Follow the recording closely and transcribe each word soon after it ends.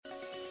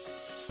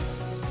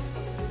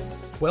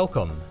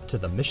Welcome to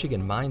the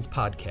Michigan Minds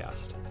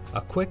Podcast,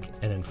 a quick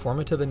and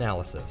informative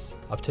analysis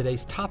of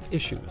today's top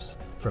issues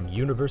from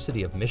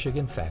University of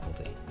Michigan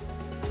faculty.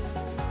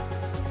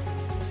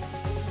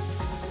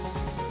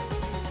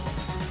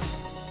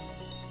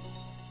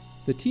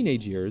 The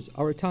teenage years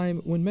are a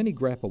time when many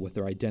grapple with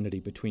their identity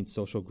between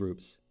social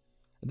groups.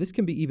 This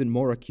can be even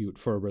more acute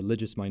for a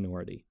religious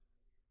minority.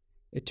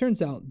 It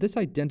turns out this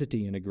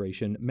identity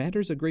integration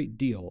matters a great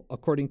deal,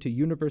 according to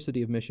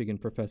University of Michigan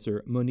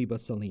professor Muniba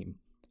Salim.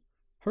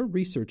 Her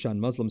research on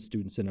Muslim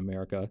students in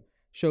America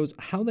shows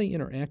how they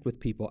interact with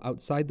people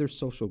outside their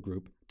social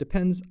group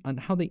depends on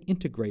how they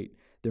integrate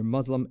their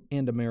Muslim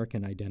and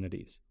American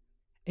identities.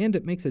 And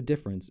it makes a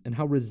difference in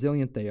how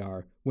resilient they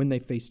are when they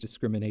face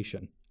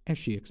discrimination, as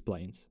she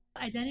explains.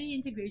 Identity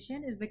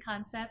integration is the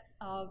concept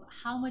of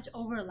how much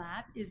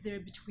overlap is there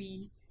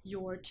between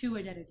your two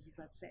identities,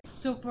 let's say.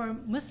 So for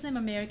Muslim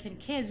American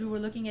kids, we were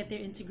looking at their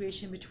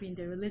integration between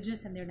their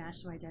religious and their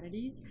national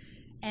identities.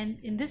 And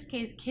in this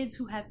case, kids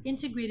who have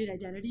integrated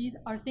identities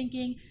are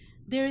thinking,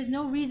 there is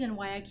no reason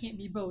why I can't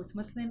be both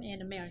Muslim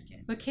and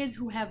American. But kids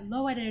who have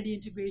low identity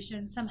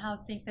integration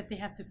somehow think that they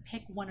have to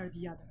pick one or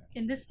the other.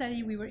 In this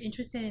study, we were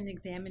interested in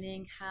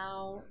examining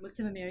how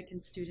Muslim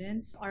American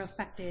students are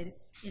affected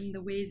in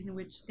the ways in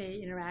which they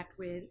interact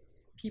with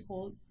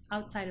people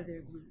outside of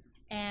their group.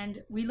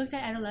 And we looked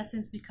at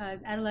adolescence because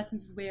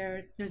adolescence is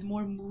where there's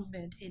more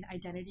movement in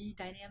identity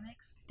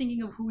dynamics.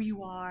 Thinking of who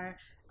you are,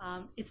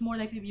 it's more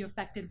likely to be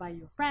affected by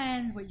your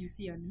friends, what you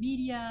see on the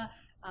media,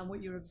 what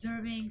you're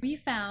observing. We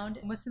found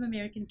Muslim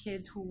American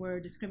kids who were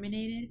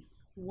discriminated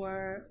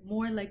were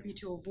more likely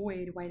to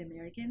avoid white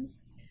Americans.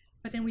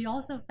 But then we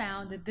also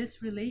found that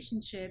this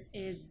relationship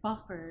is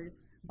buffered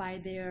by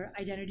their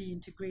identity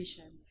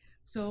integration.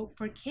 So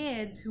for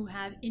kids who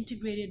have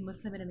integrated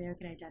Muslim and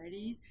American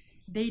identities,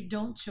 they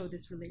don't show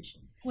this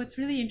relation. What's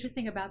really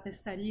interesting about this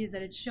study is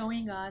that it's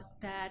showing us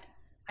that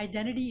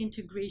identity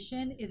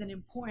integration is an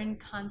important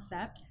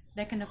concept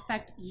that can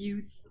affect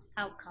youth's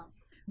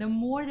outcomes. The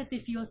more that they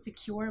feel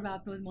secure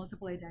about those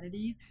multiple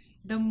identities,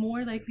 the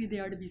more likely they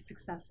are to be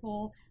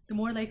successful, the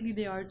more likely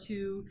they are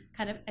to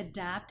kind of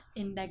adapt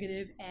in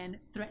negative and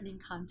threatening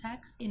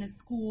contexts. In a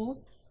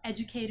school,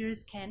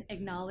 educators can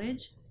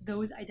acknowledge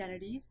those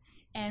identities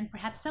and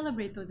perhaps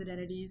celebrate those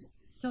identities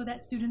so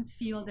that students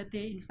feel that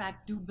they in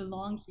fact do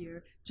belong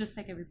here just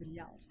like everybody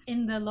else.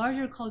 In the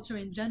larger culture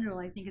in general,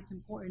 I think it's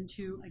important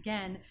to,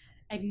 again,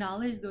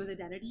 acknowledge those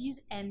identities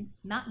and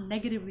not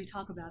negatively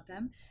talk about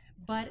them,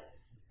 but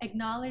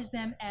acknowledge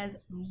them as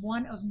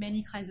one of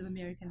many kinds of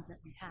Americans that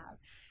we have.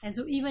 And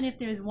so even if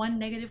there's one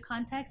negative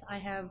context, I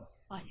have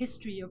a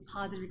history of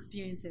positive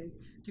experiences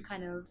to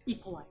kind of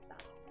equalize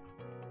that.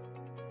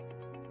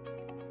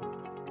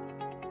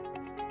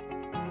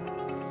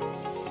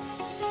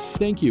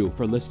 Thank you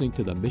for listening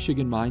to the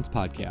Michigan Minds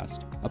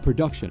Podcast, a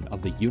production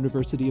of the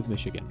University of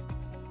Michigan.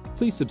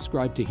 Please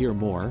subscribe to hear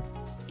more,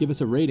 give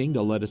us a rating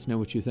to let us know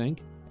what you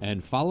think,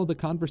 and follow the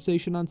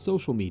conversation on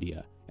social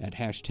media at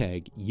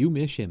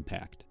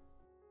 #UMichImpact.